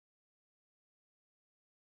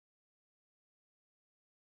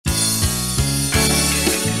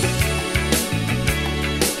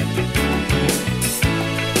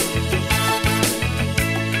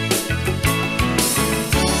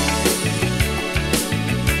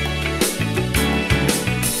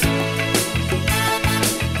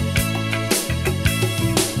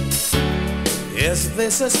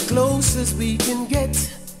this as close as we can get?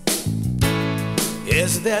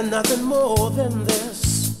 Is there nothing more than this?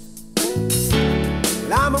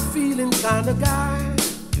 Well, I'm a feeling kind of guy.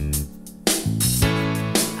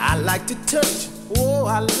 I like to touch, oh,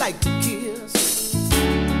 I like to kiss.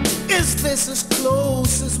 Is this as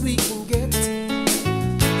close as we can get?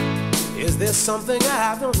 Is there something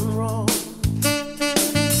I've done wrong?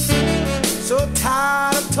 So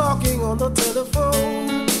tired of talking on the telephone.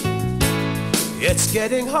 It's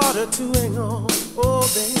getting harder to hang on. Oh,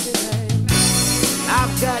 baby,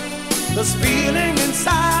 I've got this feeling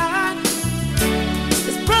inside.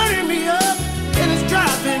 It's burning me up and it's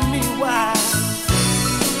driving me wild.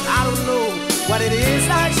 I don't know what it is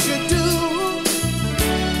I should do,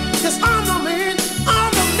 'cause I'm the man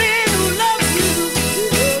who loves you.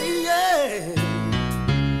 Yeah, yeah.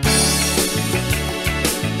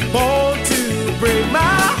 Born to break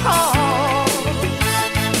my heart.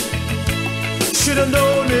 Should've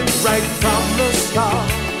known it right from the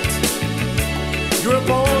start. You're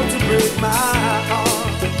born to break my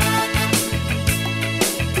heart.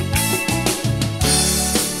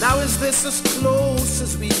 Now is this as close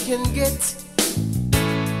as we can get?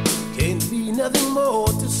 Can't be nothing more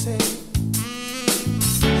to say.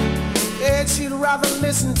 And she'd rather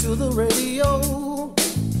listen to the radio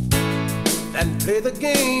than play the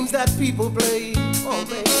games that people play. Oh,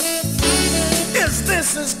 baby, is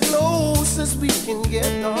this as close as we can get,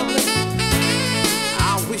 darling?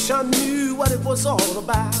 I wish I knew what it was all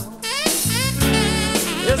about.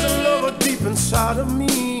 There's a lover deep inside of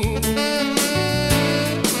me,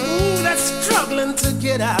 ooh, that's struggling to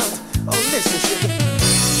get out. Oh, listen, sugar,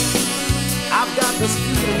 I've got this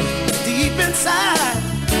feeling deep inside.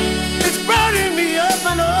 It's burning me up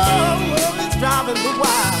and oh, it's driving me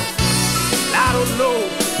wild. I don't know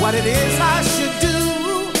what it is I should do,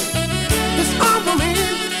 'cause I'm the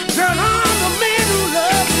man, girl, I'm the man who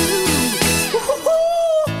loves you.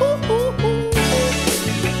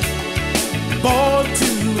 Born to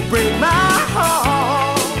break my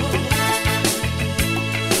heart.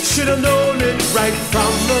 Should've known it right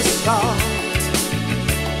from the start,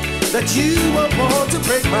 that you were born to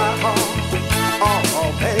break my heart.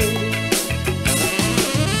 Oh, baby.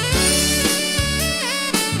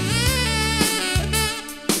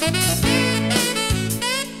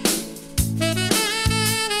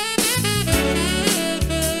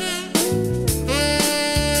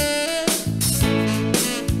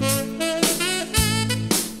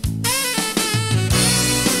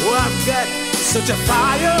 Got such a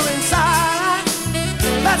fire inside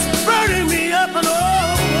that's burning me up and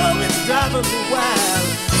oh, it's driving me wild.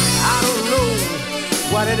 I don't know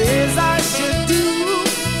what it is I should do,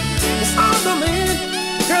 'cause I'm the man,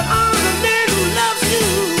 girl, I'm the man who loves you.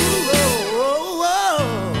 Oh, oh, oh.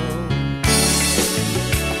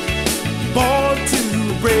 Born to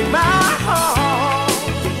break my heart.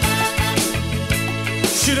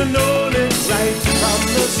 Should've known it right from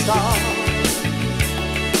the start,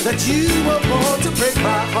 that you were born to break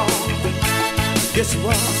my heart. Yes, you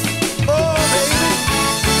are. Oh, baby,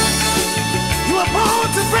 you were born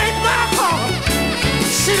to break my heart.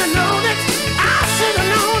 Should've known it.